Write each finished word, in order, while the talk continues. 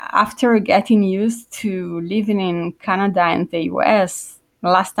after getting used to living in Canada and the US,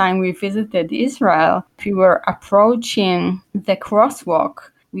 last time we visited Israel, we were approaching the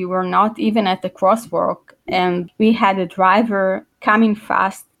crosswalk. We were not even at the crosswalk, and we had a driver coming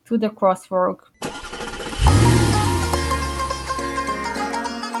fast to the crosswalk.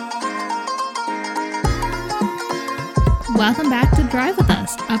 Welcome back to Drive With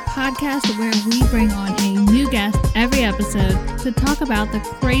Us, a podcast where we bring on a new guest every episode to talk about the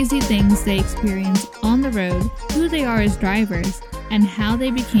crazy things they experience on the road, who they are as drivers, and how they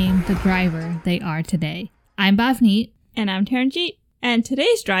became the driver they are today. I'm Bhavneet. And I'm Taranjeet. And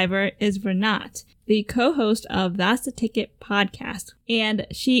today's driver is Rinat, the co-host of That's the Ticket podcast. And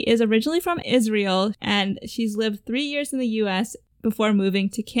she is originally from Israel, and she's lived 3 years in the US before moving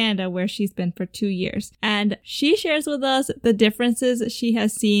to Canada, where she's been for 2 years. And she shares with us the differences she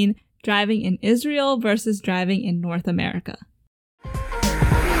has seen driving in Israel versus driving in North America.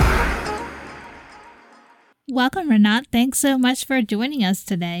 Welcome, Rinat. Thanks so much for joining us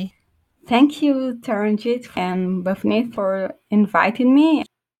today. Thank you, Taranjeet and Bhavneet, for inviting me.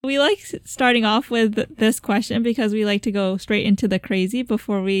 We like starting off with this question because we like to go straight into the crazy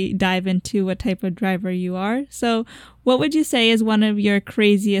before we dive into what type of driver you are. So what would you say is one of your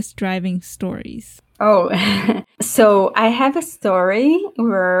craziest driving stories? Oh, so I have a story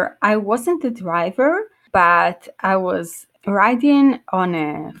where I wasn't a driver, but I was riding on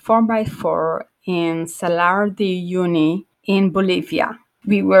a 4x4 in Salar de Uyuni in Bolivia.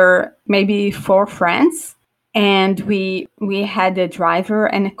 We were maybe 4 friends. And we had a driver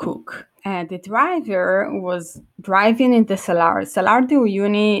and a cook. The driver was driving in the Salar. Salar de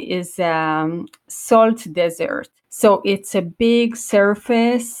Uyuni is a salt desert. So it's a big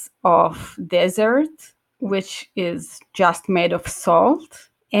surface of desert, which is just made of salt.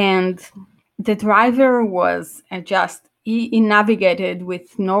 And the driver was he navigated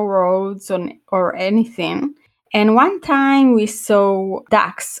with no roads or anything. And one time we saw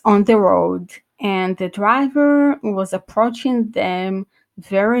ducks on the road. And the driver was approaching them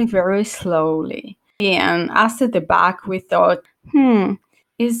very, very slowly. And us at the back, we thought,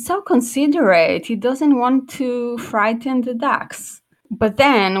 he's so considerate. He doesn't want to frighten the ducks. But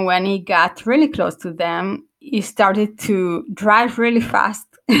then when he got really close to them, he started to drive really fast.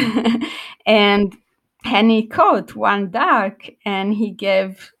 and he caught one duck and he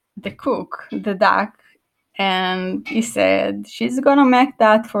gave the cook the duck. And he said, she's going to make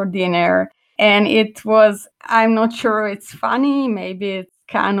that for dinner. And it was, I'm not sure it's funny, maybe it's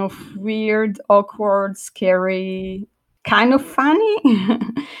kind of weird, awkward, scary, kind of funny.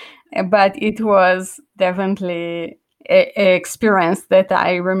 But it was definitely an experience that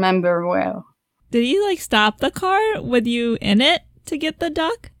I remember well. Did he stop the car with you in it to get the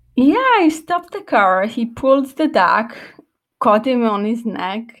duck? Yeah, he stopped the car. He pulled the duck, caught him on his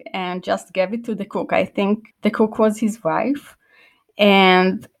neck, and just gave it to the cook. I think the cook was his wife.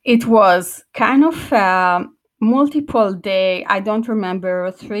 And it was kind of a multiple day, I don't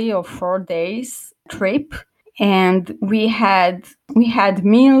remember, 3 or 4 days trip. And we had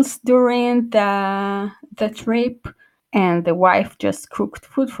meals during the trip. And the wife just cooked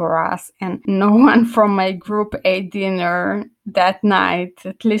food for us. And no one from my group ate dinner that night,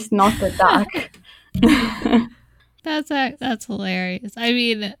 at least not the duck. That's hilarious. I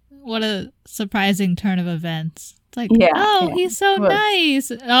mean, what a surprising turn of events. It's like, he's so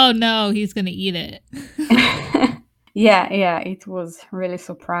nice. Oh, no, he's going to eat it. Yeah, it was really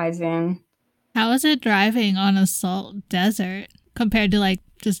surprising. How is it driving on a salt desert compared to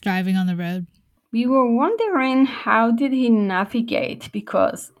just driving on the road? We were wondering how did he navigate,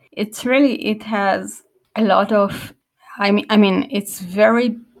 because it has a lot of, I mean, it's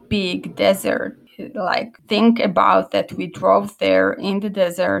very big desert. Think about that we drove there in the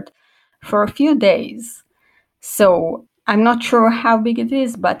desert for a few days. So I'm not sure how big it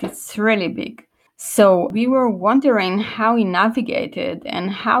is, but it's really big. So we were wondering how he navigated and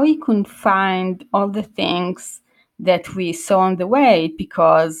how he could find all the things that we saw on the way,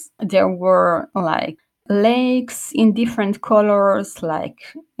 because there were lakes in different colors,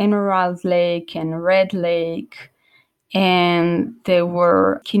 like Emerald Lake and Red Lake. And there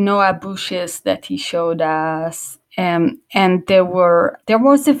were quinoa bushes that he showed us. And there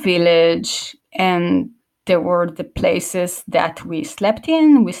was a village, and there were the places that we slept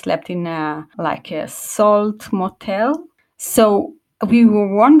in. We slept in a salt motel. So we were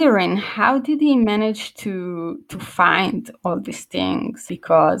wondering, how did he manage to find all these things?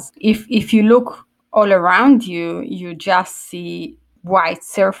 Because if you look all around you, you just see white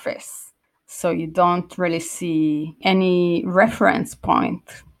surface. So you don't really see any reference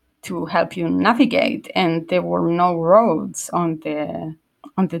point to help you navigate. And there were no roads on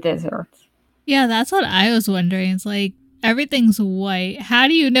on the desert. Yeah, that's what I was wondering. It's like everything's white. How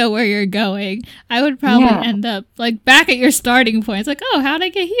do you know where you're going? I would probably end up like back at your starting point. It's like, oh, how'd I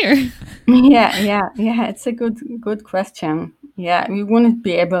get here? Yeah. It's a good question. Yeah, we wouldn't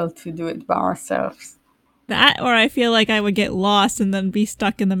be able to do it by ourselves. That, or I feel like I would get lost and then be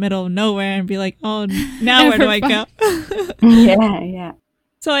stuck in the middle of nowhere and be like, oh, now where do I go? Yeah.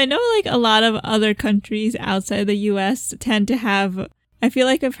 So I know like a lot of other countries outside the US tend to have, I feel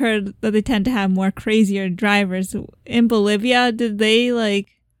like I've heard that they tend to have more crazier drivers. In Bolivia, did they like,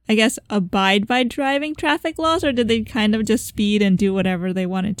 I guess, abide by driving traffic laws, or did they kind of just speed and do whatever they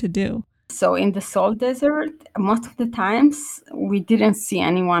wanted to do? So in the Salt Desert, most of the times we didn't see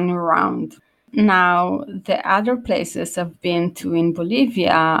anyone around. Now, the other places I've been to in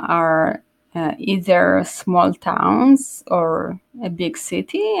Bolivia are either small towns or a big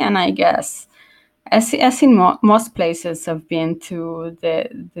city. And I guess, as in most places I've been to,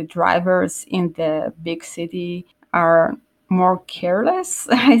 the drivers in the big city are more careless,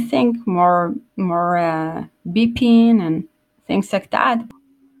 I think, more beeping and things like that.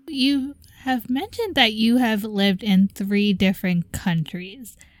 You have mentioned that you have lived in 3 different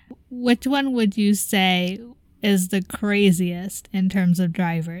countries. Which one would you say is the craziest in terms of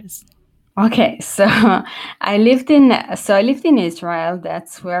drivers? Okay, so I lived in Israel.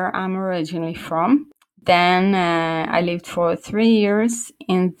 That's where I'm originally from. Then I lived for 3 years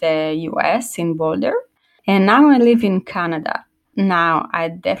in the US, in Boulder, and now I live in Canada. Now, I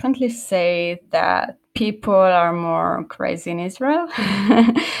definitely say that people are more crazy in Israel,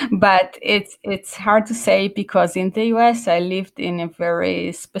 but it's hard to say because in the US I lived in a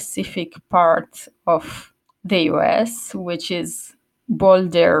very specific part of the US, which is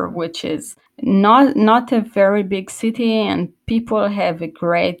Boulder, which is not a very big city, and people have a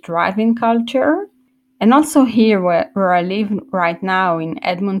great driving culture. And also here where I live right now in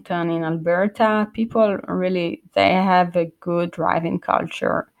Edmonton, in Alberta, people really, they have a good driving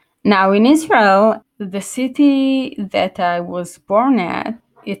culture. Now in Israel, the city that I was born at,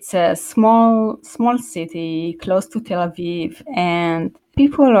 it's a small city close to Tel Aviv, and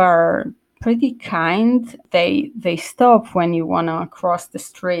people are pretty kind. They stop when you want to cross the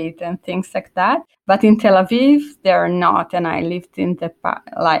street and things like that. But in Tel Aviv, they're not. And I lived in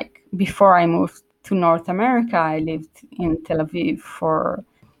before I moved to North America, I lived in Tel Aviv for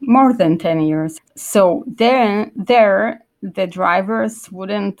more than 10 years. So there, the drivers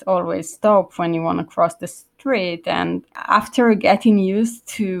wouldn't always stop when you want to cross the street. And after getting used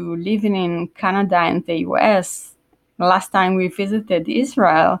to living in Canada and the US, last time we visited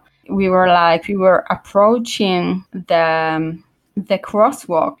Israel, we were approaching the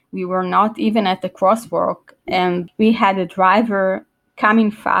crosswalk. We were not even at the crosswalk, and we had a driver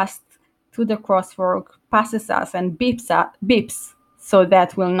coming fast to the crosswalk, passes us and beeps so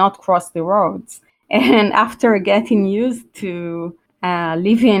that we'll not cross the roads. And after getting used to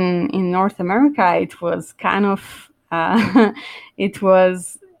living in North America, it was kind of,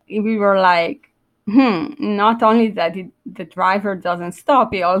 we were like, not only that the driver doesn't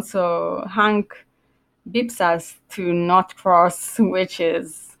stop, he also beeps us to not cross, which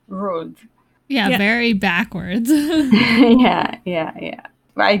is rude. Yeah. Very backwards. Yeah.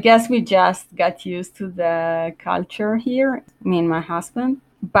 I guess we just got used to the culture here, me and my husband.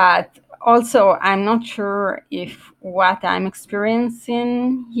 But also, I'm not sure if what I'm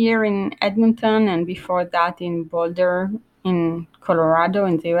experiencing here in Edmonton and before that in Boulder, in Colorado,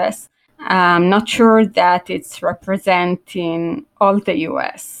 in the US, I'm not sure that it's representing all the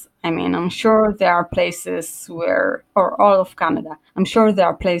US. I mean, I'm sure there are places or all of Canada, I'm sure there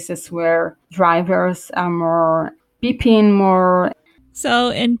are places where drivers are more beeping, more. So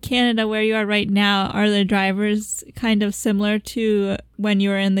in Canada, where you are right now, are the drivers kind of similar to when you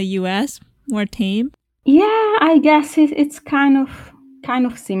were in the US, more tame? Yeah, I guess it's kind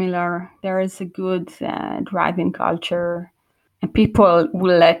of similar. There is a good driving culture. And people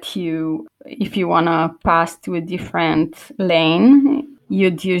will let you, if you want to pass to a different lane,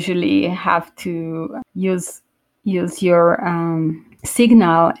 you'd usually have to use your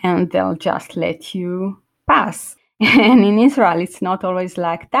signal, and they'll just let you pass. And in Israel, it's not always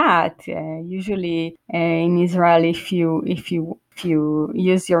like that. Usually, in Israel, if you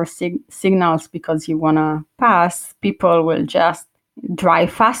use your signals because you want to pass, people will just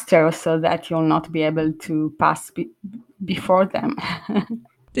drive faster so that you'll not be able to pass before them.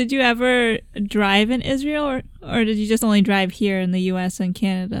 Did you ever drive in Israel, or did you just only drive here in the US and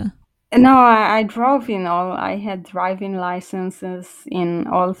Canada? No, I drove in all. I had driving licenses in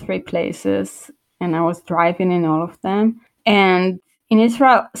all 3 places, and I was driving in all of them. And in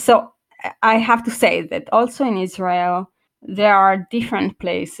Israel, so I have to say that also in Israel, there are different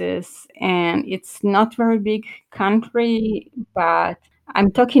places, and it's not very big country, but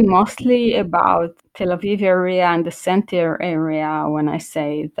I'm talking mostly about Tel Aviv area and the center area when I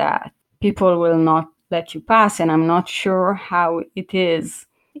say that people will not let you pass, and I'm not sure how it is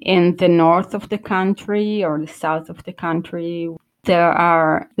in the north of the country or the south of the country. There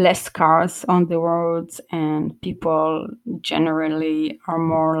are less cars on the roads, and people generally are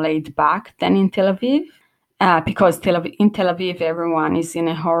more laid back than in Tel Aviv, because in Tel Aviv, everyone is in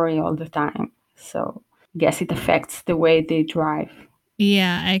a hurry all the time. So I guess it affects the way they drive.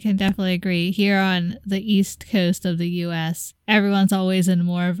 Yeah, I can definitely agree. Here on the east coast of the US, everyone's always in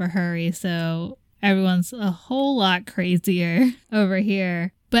more of a hurry, so everyone's a whole lot crazier over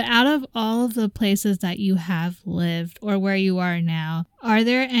here. But out of all of the places that you have lived or where you are now, are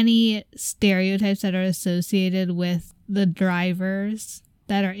there any stereotypes that are associated with the drivers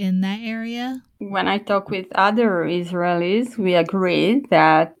that are in that area? When I talk with other Israelis, we agree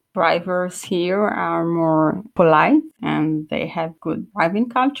that drivers here are more polite and they have good driving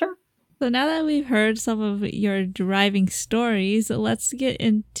culture. So now that we've heard some of your driving stories, let's get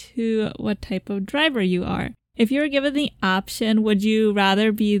into what type of driver you are. If you were given the option, would you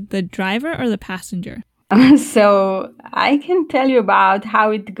rather be the driver or the passenger? So I can tell you about how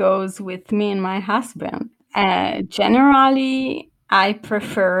it goes with me and my husband. Generally, I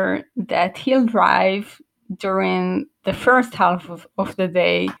prefer that he'll drive during the first half of the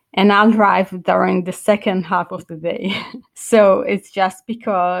day, and I'll drive during the second half of the day. So it's just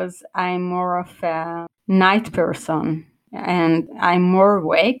because I'm more of a night person, and I'm more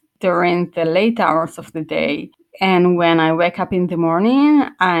awake during the late hours of the day. And when I wake up in the morning,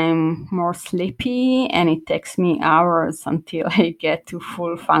 I'm more sleepy, and it takes me hours until I get to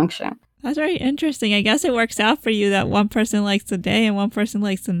full function. That's very interesting. I guess it works out for you that one person likes the day and one person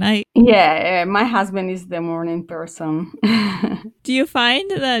likes the night. Yeah, my husband is the morning person. Do you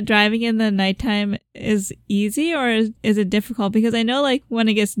find that driving in the nighttime is easy, or is it difficult? Because I know like when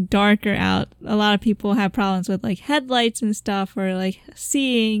it gets darker out, a lot of people have problems with like headlights and stuff, or like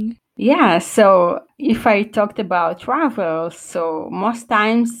seeing. Yeah, so if I talked about travel, so most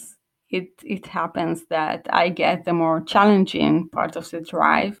times it happens that I get the more challenging part of the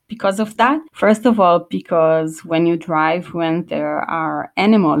drive because of that. First of all, because when you drive when there are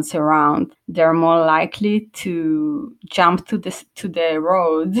animals around, they're more likely to jump to the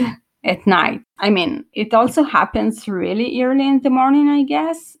road at night. I mean, it also happens really early in the morning, I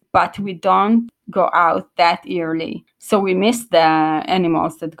guess, but we don't go out that early. So we miss the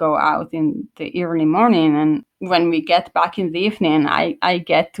animals that go out in the early morning. And when we get back in the evening, I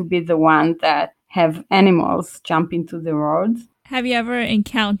get to be the one that have animals jump into the road. Have you ever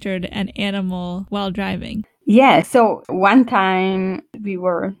encountered an animal while driving? Yeah. So one time we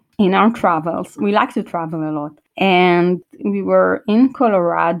were in our travels. We like to travel a lot. And we were in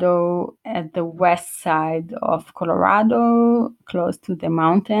Colorado at the west side of Colorado, close to the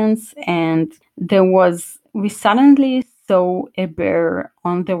mountains. And we suddenly saw a bear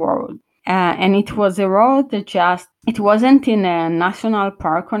on the road. And it was a road that it wasn't in a national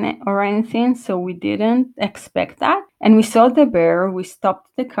park or anything. So we didn't expect that. And we saw the bear. We stopped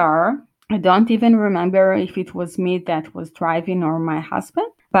the car. I don't even remember if it was me that was driving or my husband.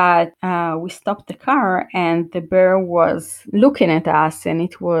 But we stopped the car, and the bear was looking at us, and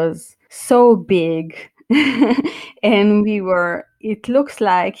it was so big. And it looks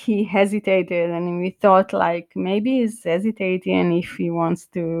like he hesitated, and we thought like maybe he's hesitating if he wants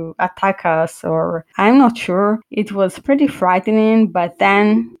to attack us, or I'm not sure. It was pretty frightening, but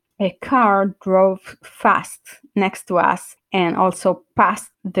then a car drove fast next to us and also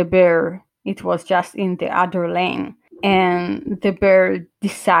passed the bear. It was just in the other lane. And the bear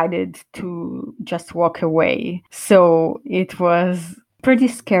decided to just walk away. So it was pretty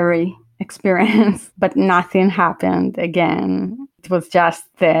scary experience, but nothing happened again. It was just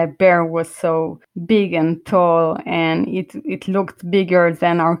the bear was so big and tall, and it looked bigger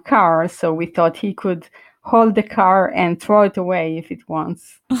than our car. So we thought he could hold the car and throw it away if it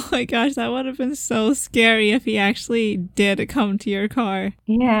wants. Oh my gosh, that would have been so scary if he actually did come to your car.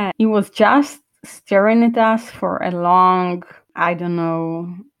 Yeah, it was just staring at us for a long, I don't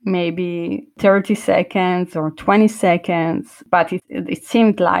know, maybe 30 seconds or 20 seconds, but it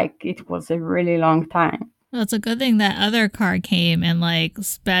seemed like it was a really long time. Well, it's a good thing that other car came and like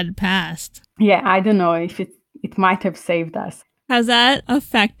sped past. Yeah, I don't know if it might have saved us. Has that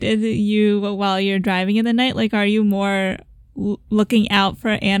affected you while you're driving in the night? Like, are you more looking out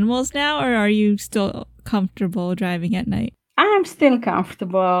for animals now, or are you still comfortable driving at night? I'm still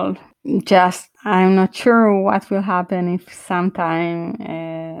comfortable. Just I'm not sure what will happen if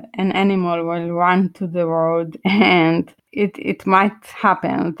sometime an animal will run to the road, and it might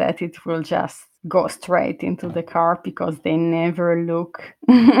happen that it will just go straight into the car because they never look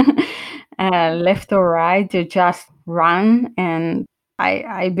left or right. They just run, and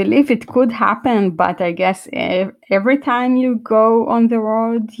I believe it could happen, but I guess every time you go on the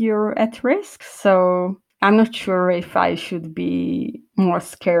road, you're at risk. So I'm not sure if I should be more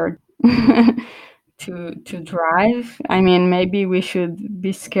scared to drive. I mean, maybe we should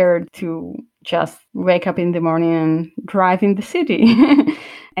be scared to just wake up in the morning and drive in the city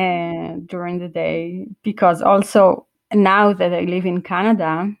during the day. Because also now that I live in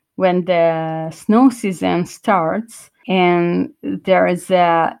Canada, when the snow season starts and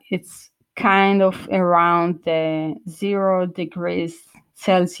it's kind of around the 0 degrees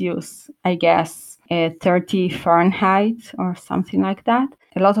Celsius, I guess, 30 Fahrenheit or something like that.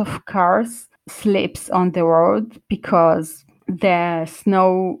 A lot of cars slips on the road because the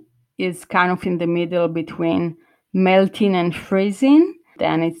snow is kind of in the middle between melting and freezing.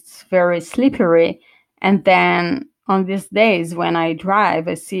 Then it's very slippery. And then on these days when I drive,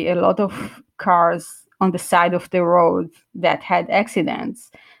 I see a lot of cars on the side of the road that had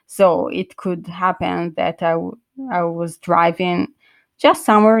accidents. So it could happen that I was driving just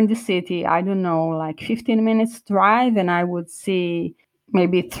somewhere in the city, I don't know, like 15 minutes drive, and I would see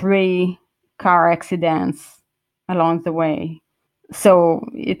maybe 3 car accidents along the way. So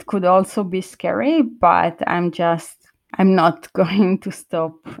it could also be scary, but I'm not going to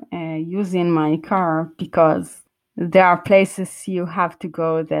stop using my car because there are places you have to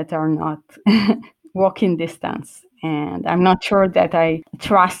go that are not walking distance. And I'm not sure that I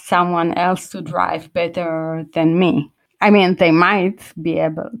trust someone else to drive better than me. I mean, they might be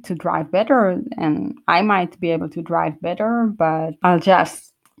able to drive better and I might be able to drive better, but I'll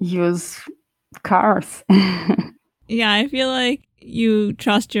just use cars. Yeah, I feel like you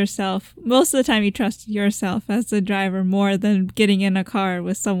trust yourself. Most of the time you trust yourself as the driver more than getting in a car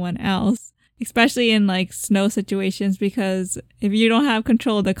with someone else, especially in like snow situations, because if you don't have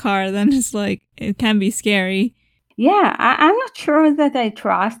control of the car, then it's like, it can be scary. Yeah, I'm not sure that I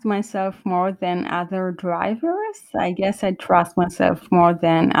trust myself more than other drivers. I guess I trust myself more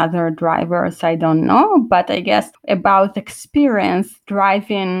than other drivers. I don't know. But I guess about experience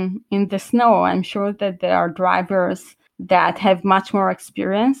driving in the snow, I'm sure that there are drivers that have much more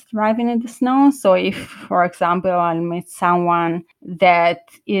experience driving in the snow. So if, for example, I'll meet someone that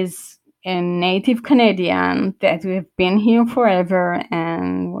is a native Canadian that we've been here forever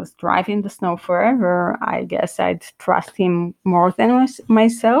and was driving the snow forever, I guess I'd trust him more than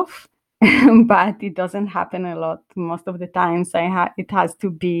myself. But it doesn't happen a lot. Most of the times it has to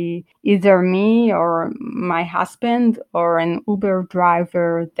be either me or my husband or an Uber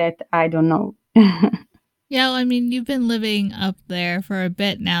driver that I don't know. Yeah, well, I mean, you've been living up there for a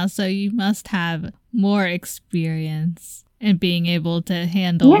bit now, so you must have more experience in being able to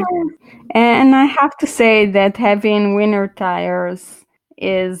handle. Yeah, and I have to say that having winter tires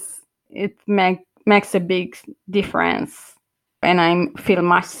makes a big difference, and I feel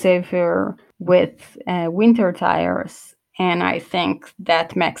much safer with winter tires, and I think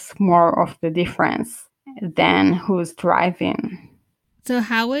that makes more of the difference than who's driving. So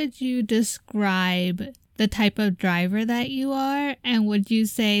how would you describe the type of driver that you are, and would you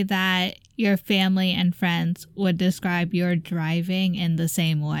say that your family and friends would describe your driving in the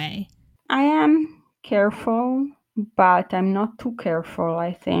same way? I am careful, but I'm not too careful,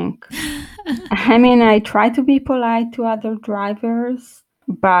 I think. I mean, I try to be polite to other drivers,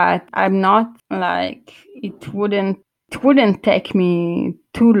 but I'm not like it wouldn't take me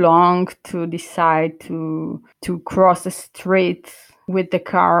too long to decide to cross the street with the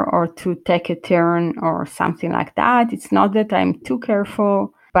car or to take a turn or something like that. It's not that I'm too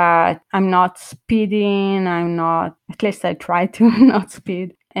careful, but I'm not speeding. At least I try to not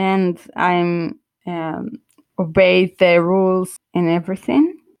speed, and I'm obey the rules and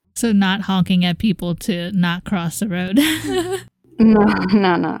everything. So not honking at people to not cross the road. No.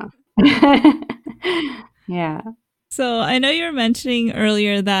 Yeah. So I know you were mentioning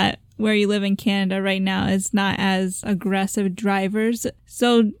earlier that where you live in Canada right now is not as aggressive drivers.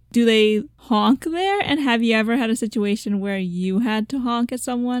 So do they honk there? And have you ever had a situation where you had to honk at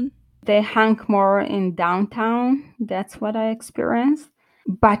someone? They honk more in downtown. That's what I experienced.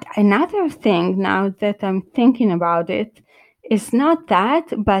 But another thing, now that I'm thinking about it, is not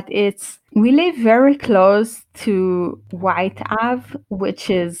that, but we live very close to White Ave, which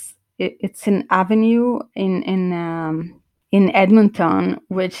it's an avenue in Edmonton,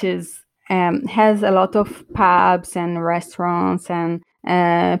 which has a lot of pubs and restaurants, and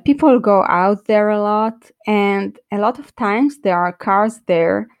People go out there a lot, and a lot of times there are cars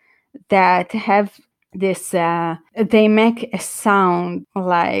there that have this, they make a sound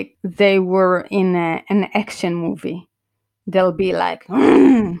like they were in an action movie. They'll be like,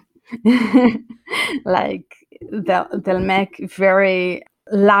 like they'll make very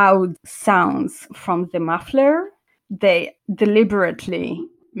loud sounds from the muffler. They deliberately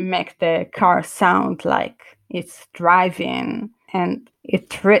make the car sound like it's driving, and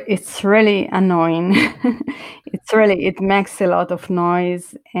it's really annoying. It makes a lot of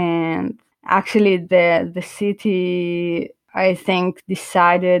noise, and actually the city, I think,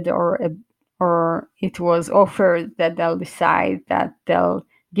 decided, or it was offered that they'll decide that they'll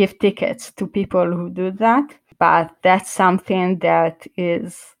give tickets to people who do that. But that's something that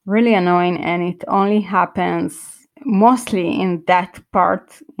is really annoying, and it only happens mostly in that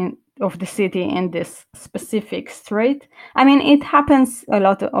part of the city, in this specific street. I mean, it happens a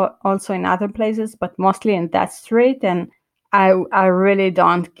lot also in other places, but mostly in that street. And I really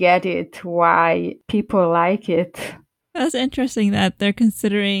don't get it, why people like it. That's interesting that they're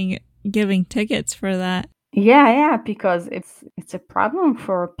considering giving tickets for that. Yeah, because it's a problem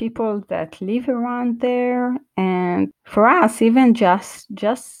for people that live around there, and for us, even just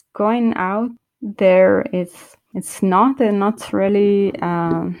going out there, it's not really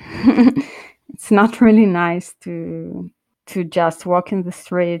it's not really nice to just walk in the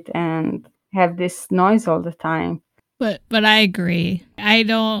street and have this noise all the time. But I agree. I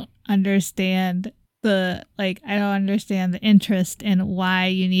don't understand the interest in why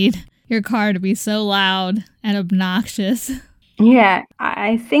you need your car to be so loud and obnoxious. Yeah,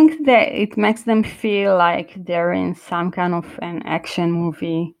 I think that it makes them feel like they're in some kind of an action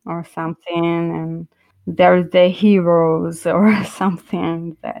movie or something, and they're the heroes or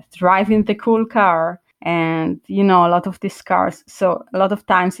something, that's driving the cool car. And a lot of these cars, so a lot of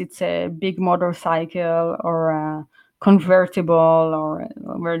times it's a big motorcycle or a convertible or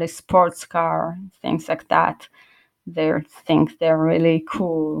really sports car, things like that. They think they're really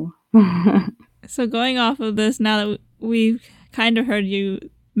cool. So going off of this, now that we've kind of heard you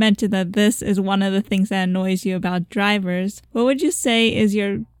mention that this is one of the things that annoys you about drivers, what would you say is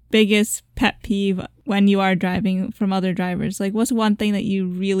your biggest pet peeve when you are driving from other drivers? Like, what's one thing that you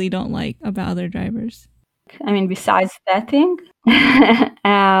really don't like about other drivers? I mean, besides that thing,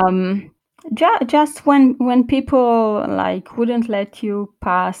 just when people like wouldn't let you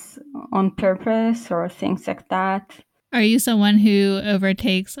pass on purpose or things like that. Are you someone who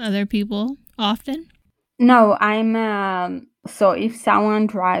overtakes other people often? No, I'm so if someone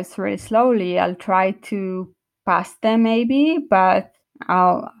drives really slowly, I'll try to pass them maybe, but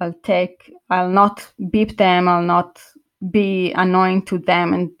I'll not beep them, I'll not be annoying to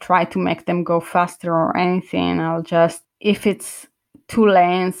them and try to make them go faster or anything. I'll just, if it's 2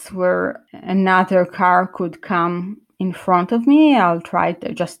 lanes where another car could come in front of me, I'll try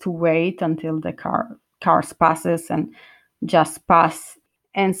just to wait until the cars passes and just pass.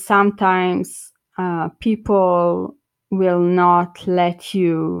 And sometimes people will not let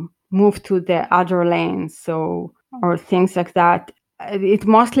you move to the other lane, or things like that. It's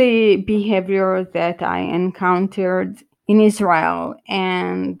mostly behavior that I encountered in Israel,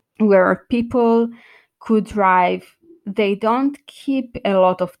 and where people could drive, they don't keep a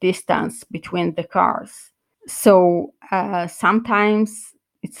lot of distance between the cars. So sometimes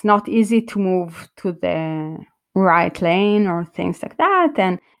it's not easy to move to the right lane or things like that.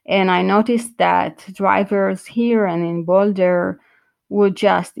 And I noticed that drivers here and in Boulder would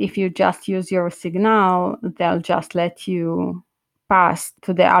just, if you just use your signal, they'll just let you pass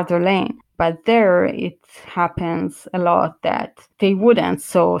to the other lane. But there it happens a lot that they wouldn't.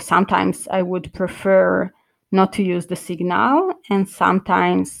 So sometimes I would prefer not to use the signal, and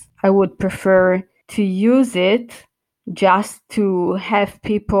sometimes I would prefer to use it just to have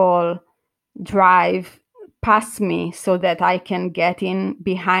people drive past me so that I can get in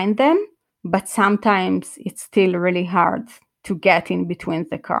behind them. But sometimes it's still really hard to get in between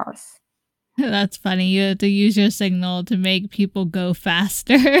the cars. That's funny. You have to use your signal to make people go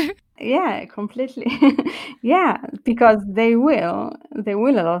faster. Yeah, completely. Yeah, because they will a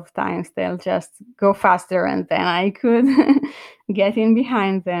lot of times. They'll just go faster, and then I could get in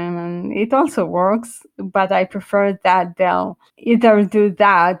behind them, and it also works. But I prefer that they'll either do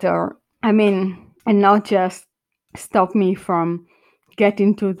that and not just stop me from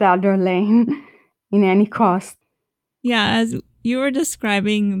getting to the other lane in any cost. Yeah, as you were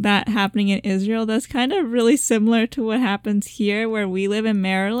describing that happening in Israel, that's kind of really similar to what happens here where we live in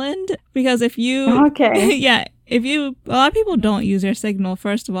Maryland. Because if you... Okay. Yeah, a lot of people don't use their signal,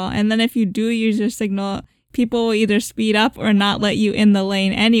 first of all. And then if you do use your signal, people will either speed up or not let you in the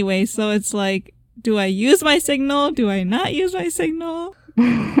lane anyway. So it's like, do I use my signal? Do I not use my signal?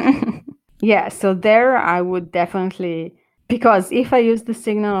 Yeah, so there I would definitely, because if I use the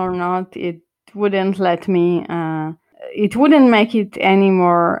signal or not, it wouldn't let me, it wouldn't make it any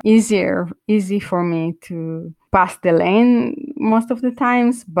more easy for me to pass the lane most of the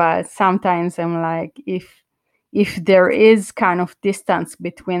times. But sometimes I'm like, if there is kind of distance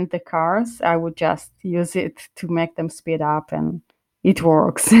between the cars, I would just use it to make them speed up, and it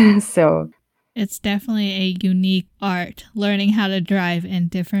works. So it's definitely a unique art, learning how to drive in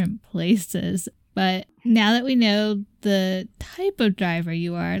different places. But now that we know the type of driver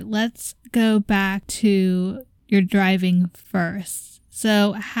you are, let's go back to your driving first.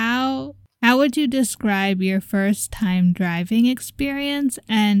 So how would you describe your first time driving experience,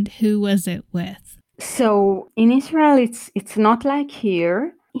 and who was it with? So in Israel, it's not like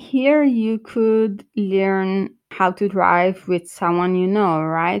here. Here you could learn how to drive with someone you know,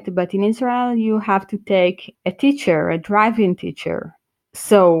 right? But in Israel, you have to take a teacher, a driving teacher.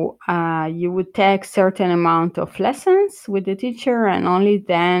 So you would take certain amount of lessons with the teacher, and only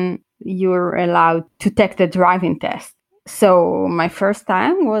then you're allowed to take the driving test. So my first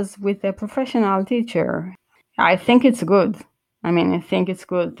time was with a professional teacher. I think it's good. I think it's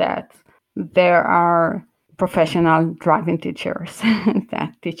good that there are professional driving teachers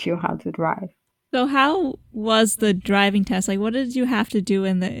that teach you how to drive. So how was the driving test? Like, what did you have to do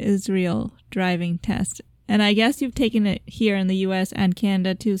in the Israel driving test? And I guess you've taken it here in the US and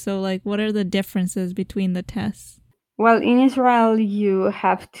Canada too. So like, what are the differences between the tests? Well, in Israel, you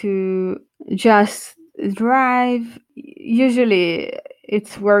have to just drive. Usually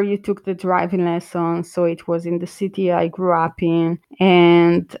it's where you took the driving lesson. So it was in the city I grew up in.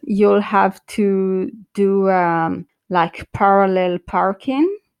 And you'll have to do like parallel parking,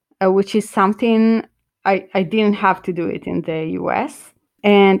 which is something I didn't have to do it in the US.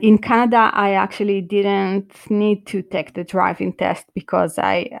 And in Canada, I actually didn't need to take the driving test because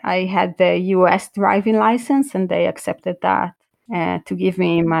I had the US driving license, and they accepted that to give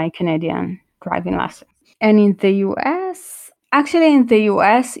me my Canadian driving license. And in the US,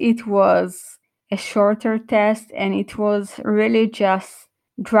 it was a shorter test, and it was really just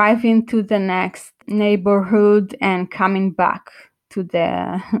driving to the next neighborhood and coming back to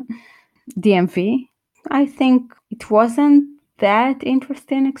the DMV. I think it wasn't that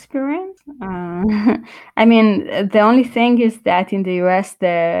interesting experience. The only thing is that in the US,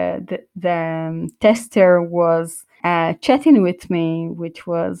 the tester was chatting with me, which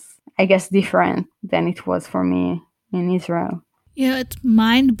was, I guess, different than it was for me in Israel. It's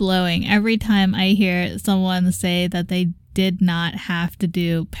mind-blowing every time I hear someone say that they did not have to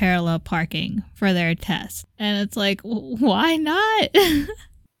do parallel parking for their test. And it's like, why not?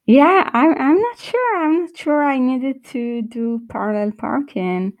 Yeah, I'm not sure. I'm not sure I needed to do parallel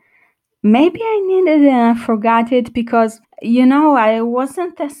parking. Maybe I needed it and I forgot it because, I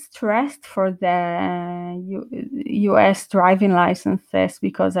wasn't as stressed for the US driving license test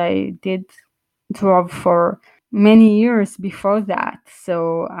because I did drove for many years before that.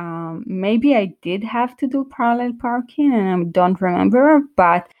 So maybe I did have to do parallel parking and I don't remember.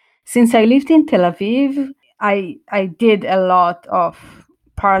 But since I lived in Tel Aviv, I did a lot of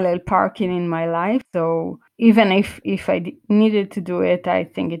parallel parking in my life. So even if I needed to do it, I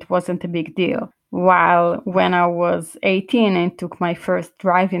think it wasn't a big deal. While when I was 18 and took my first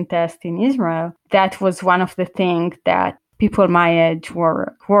driving test in Israel, that was one of the things that people my age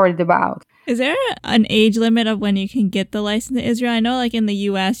were worried about. Is there an age limit of when you can get the license in Israel? I know like in the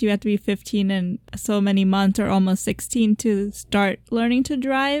US, you have to be 15 and so many months or almost 16 to start learning to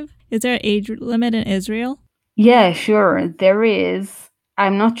drive. Is there an age limit in Israel? Yeah, sure. There is.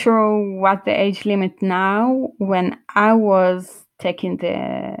 I'm not sure what the age limit now. When I was taking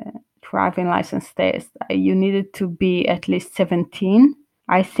the driving license test, you needed to be at least 17,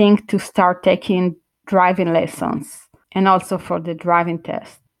 I think, to start taking driving lessons and also for the driving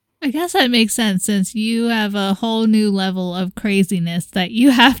test. I guess that makes sense since you have a whole new level of craziness that you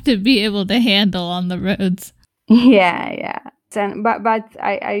have to be able to handle on the roads. Yeah. But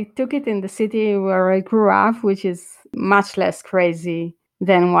I took it in the city where I grew up, which is much less crazy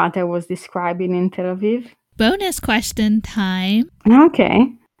than what I was describing in Tel Aviv. Bonus question time.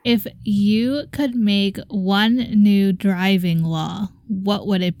 Okay. If you could make one new driving law, what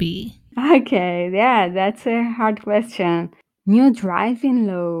would it be? Okay, yeah, that's a hard question. New driving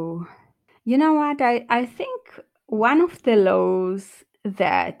law. You know what? I think one of the laws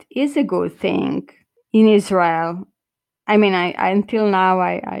that is a good thing in Israel, I until now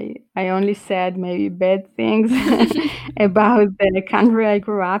I only said maybe bad things about the country I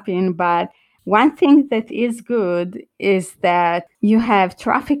grew up in, but One thing that is good is that you have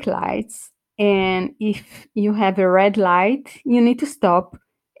traffic lights, and if you have a red light, you need to stop.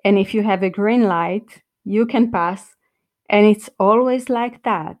 And if you have a green light, you can pass. And it's always like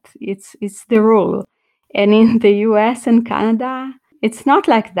that. It's the rule. And in the US and Canada, it's not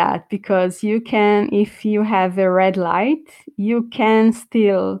like that, because you can, if you have a red light, you can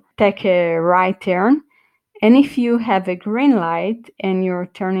still take a right turn. And if you have a green light and you're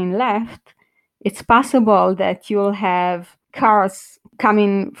turning left, it's possible that you'll have cars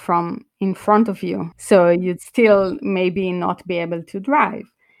coming from in front of you. So you'd still maybe not be able to drive.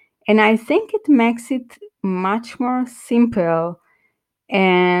 And I think it makes it much more simple,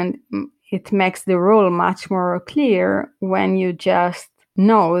 and it makes the rule much more clear when you just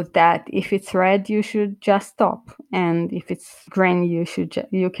know that if it's red, you should just stop. And if it's green,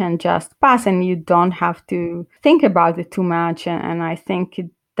 you can just pass, and you don't have to think about it too much. And I think it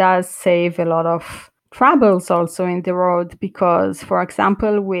does save a lot of troubles also in the road, because, for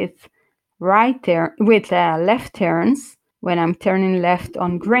example, with left turns, when I'm turning left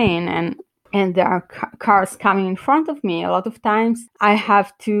on green and there are cars coming in front of me, a lot of times I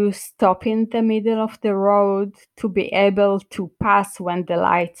have to stop in the middle of the road to be able to pass when the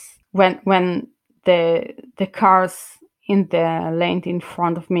lights, when the cars in the lane in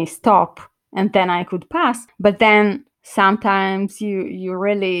front of me stop, and then I could pass. But then sometimes you're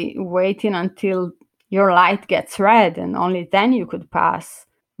really waiting until your light gets red, and only then you could pass.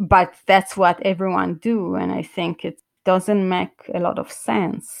 But that's what everyone do, and I think it doesn't make a lot of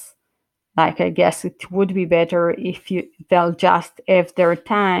sense. Like, I guess it would be better if they'll just have their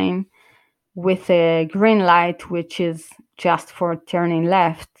time with a green light, which is just for turning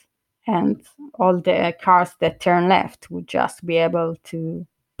left, and all the cars that turn left would just be able to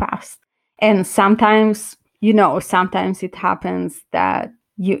pass. And sometimes it happens that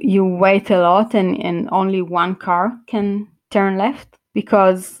you wait a lot and only one car can turn left,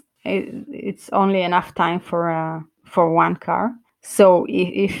 because it's only enough time for one car. So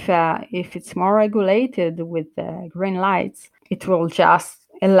if it's more regulated with the green lights, it will just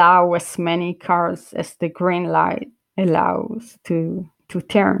allow as many cars as the green light allows to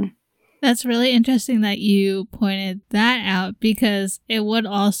turn. That's really interesting that you pointed that out, because it would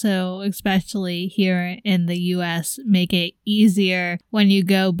also, especially here in the US, make it easier when you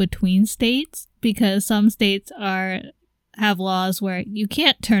go between states, because some states have laws where you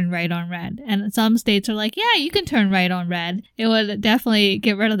can't turn right on red, and some states are like, yeah, you can turn right on red. It would definitely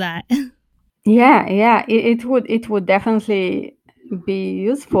get rid of that. Yeah, it would definitely be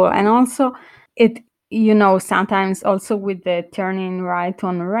useful. And also sometimes also with the turning right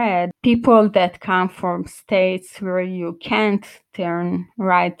on red, people that come from states where you can't turn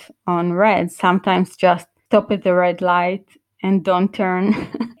right on red sometimes just stop at the red light and don't turn.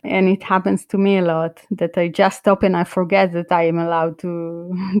 And it happens to me a lot, that I just stop and I forget that I am allowed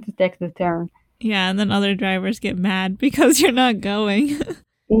to take the turn. Yeah, and then other drivers get mad because you're not going.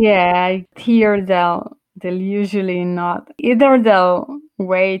 Yeah, here they'll usually not. Either they'll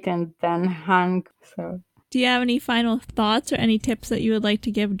wait and then hang. So, do you have any final thoughts or any tips that you would like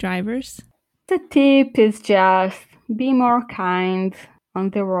to give drivers? The tip is just be more kind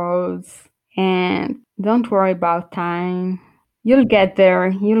on the roads and don't worry about time. You'll get there.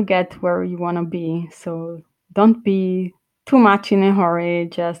 You'll get where you want to be. So don't be too much in a hurry.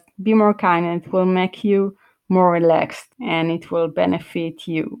 Just be more kind, and it will make you more relaxed, and it will benefit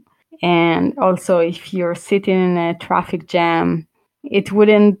you. And also, if you're sitting in a traffic jam, it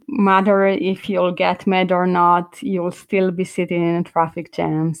wouldn't matter if you'll get mad or not. You'll still be sitting in a traffic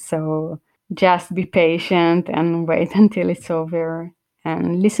jam. So just be patient and wait until it's over,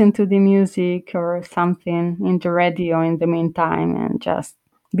 and listen to the music or something in the radio in the meantime, and just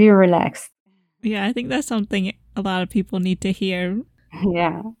be relaxed. Yeah, I think that's something a lot of people need to hear.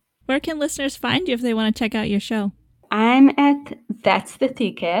 Yeah. Where can listeners find you if they want to check out your show? I'm at That's the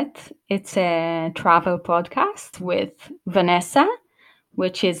Ticket. It's a travel podcast with Vanessa,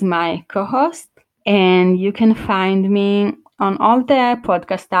 which is my co-host. And you can find me on all the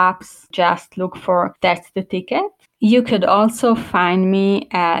podcast apps. Just look for That's the Ticket. You could also find me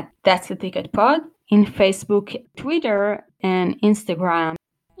at That's the Ticket Pod in Facebook, Twitter, and Instagram.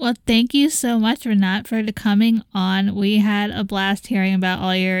 Well, thank you so much, Rinat, for coming on. We had a blast hearing about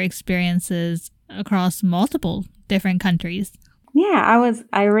all your experiences across multiple different countries. Yeah,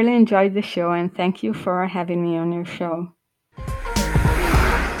 I really enjoyed the show, and thank you for having me on your show.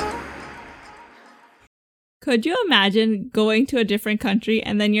 Could you imagine going to a different country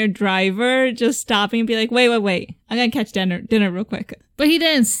and then your driver just stopping and be like, wait, I'm going to catch dinner real quick. But he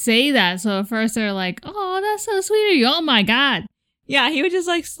didn't say that. So at first they're like, oh, that's so sweet of you. Oh my God. Yeah, he was just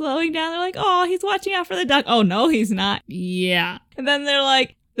like slowing down. They're like, oh, he's watching out for the duck. Oh, no, he's not. Yeah. And then they're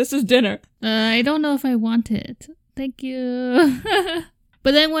like, this is dinner. I don't know if I want it. Thank you.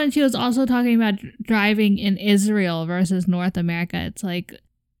 But then when she was also talking about driving in Israel versus North America, it's like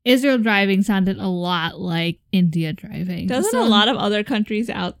Israel driving sounded a lot like India driving. Doesn't a lot of other countries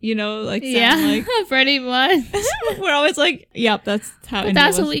out, like sound like... pretty much. We're always like, yep, that's how India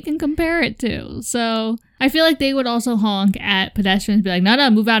that's was. what we can compare it to. So I feel like they would also honk at pedestrians and be like,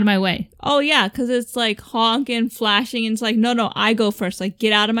 no, move out of my way. Oh, yeah, because it's like honking, flashing, and it's like, no, I go first. Like,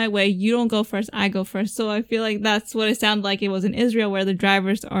 get out of my way. You don't go first. I go first. So I feel like that's what it sounded like it was in Israel, where the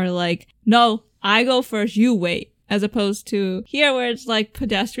drivers are like, no, I go first. You wait. As opposed to here where it's like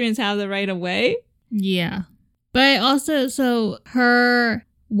pedestrians have the right of way. Yeah. But also, so her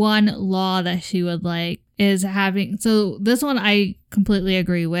one law that she would like is having, so this one I completely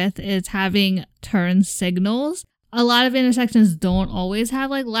agree with, is having turn signals. A lot of intersections don't always have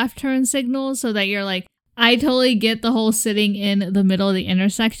like left turn signals, so that you're like, I totally get the whole sitting in the middle of the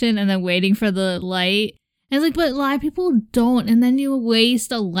intersection and then waiting for the light. And it's like, but a lot of people don't, and then you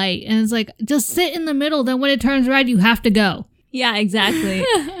waste a light. And it's like, just sit in the middle, then when it turns red, you have to go. Yeah, exactly.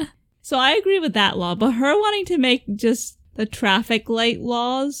 So I agree with that law, but her wanting to make just the traffic light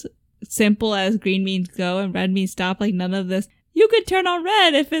laws simple as green means go and red means stop, like none of this, you could turn on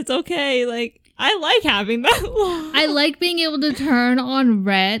red if it's okay, like, I like having that law. I like being able to turn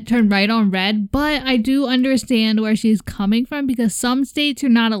right on red, but I do understand where she's coming from because some states you're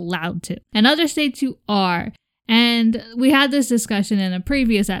not allowed to, and other states you are. And we had this discussion in a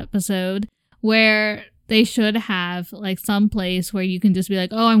previous episode where they should have like some place where you can just be like,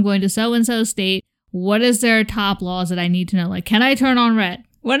 oh, I'm going to so-and-so state. What is their top laws that I need to know? Like, can I turn on red?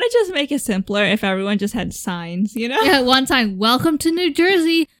 Wouldn't it just make it simpler if everyone just had signs, Yeah, one time, welcome to New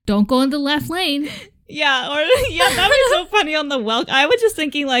Jersey. Don't go in the left lane. Yeah, that'd be so funny on the welcome. I was just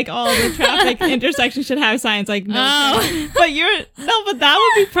thinking like, oh, the traffic intersection should have signs like no. Oh. But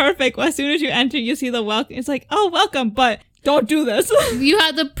that would be perfect. As soon as you enter, you see the welcome. It's like, oh, welcome, but don't do this. You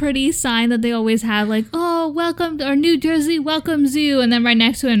had the pretty sign that they always have, like, oh, welcome, or New Jersey welcomes you. And then right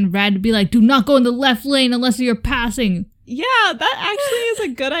next to it in red, be like, do not go in the left lane unless you're passing. Yeah, that actually is a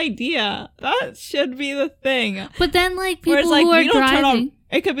good idea. That should be the thing. But then, like, people like, who are driving...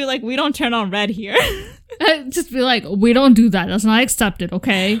 It could be like, we don't turn on red here. Just be like, we don't do that. That's not accepted,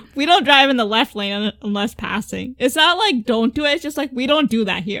 okay? We don't drive in the left lane unless passing. It's not like don't do it. It's just like, we don't do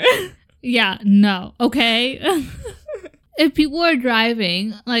that here. Yeah, no, okay? If people are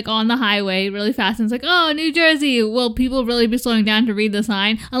driving, like, on the highway really fast and it's like, oh, New Jersey, will people really be slowing down to read the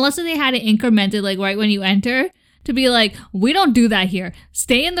sign? Unless they had it incremented, like, right when you enter, to be like, we don't do that here.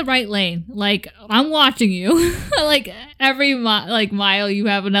 Stay in the right lane. Like, I'm watching you. Like, every mile you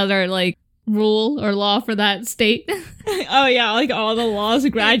have another, like, rule or law for that state. Oh, yeah, like, all the laws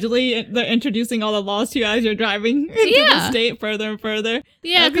gradually, they're introducing all the laws to you as you're driving into the state further and further.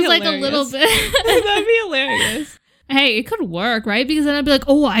 Yeah, because, like, a little bit. That'd be hilarious. Hey, it could work, right? Because then I'd be like,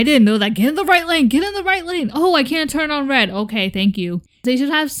 oh, I didn't know that. Get in the right lane. Get in the right lane. Oh, I can't turn on red. Okay, thank you. They should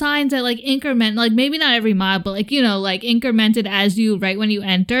have signs that like increment, like maybe not every mile, but like, like incremented as you, right when you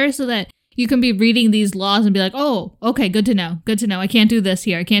enter so that you can be reading these laws and be like, oh, okay, good to know. Good to know. I can't do this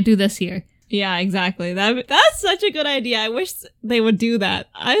here. I can't do this here. Yeah, exactly. That's such a good idea. I wish they would do that.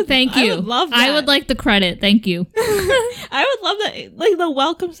 Thank you. I would love that. I would like the credit. Thank you. I would love that. Like the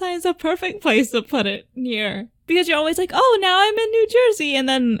welcome sign is a perfect place to put it near. Because you're always like, oh, now I'm in New Jersey. And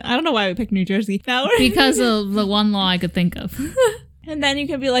then, I don't know why we picked New Jersey. Now because of the one law I could think of. And then you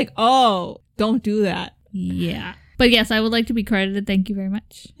can be like, oh, don't do that. Yeah. But yes, I would like to be credited. Thank you very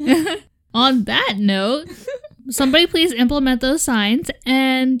much. On that note, somebody please implement those signs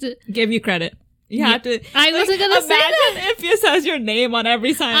and... give you credit. You have to... I wasn't going to say that. Imagine if it says your name on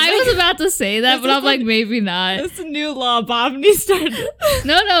every sign. I was about to say that, but I'm like, maybe not. It's a new law Bob needs started.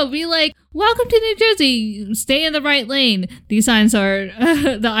 No, be like, welcome to New Jersey. Stay in the right lane. These signs are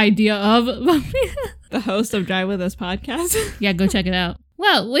the idea of... the host of Drive With Us podcast. Yeah, go check it out.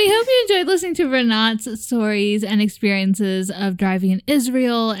 Well, we hope you enjoyed listening to Renat's stories and experiences of driving in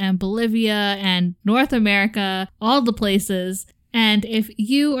Israel and Bolivia and North America, all the places. And if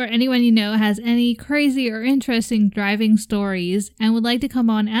you or anyone you know has any crazy or interesting driving stories and would like to come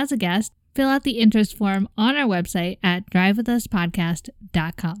on as a guest, fill out the interest form on our website at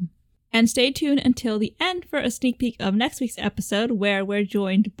drivewithuspodcast.com. And stay tuned until the end for a sneak peek of next week's episode, where we're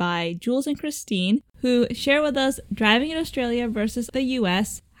joined by Jules and Christine, who share with us driving in Australia versus the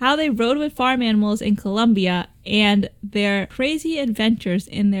US, how they rode with farm animals in Colombia, and their crazy adventures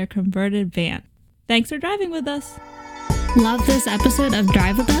in their converted van. Thanks for driving with us. Love this episode of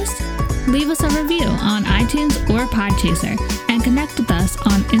Drive With Us? Leave us a review on iTunes or Podchaser, and and connect with us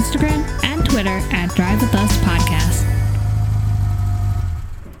on Instagram and Twitter at Drive With Us Podcast.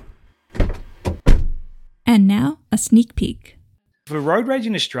 And now, a sneak peek. For road rage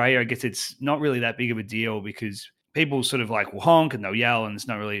in Australia, I guess it's not really that big of a deal because people sort of like will honk and they'll yell and it's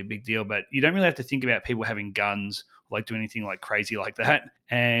not really a big deal, but you don't really have to think about people having guns or like doing anything like crazy like that.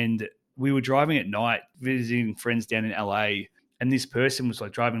 And we were driving at night, visiting friends down in LA, and this person was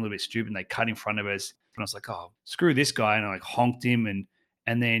like driving a little bit stupid and they cut in front of us. And I was like, oh, screw this guy. And I like honked him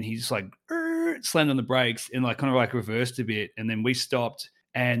and then he just like slammed on the brakes and like kind of like reversed a bit. And then we stopped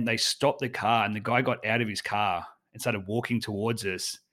and they stopped the car and the guy got out of his car and started walking towards us.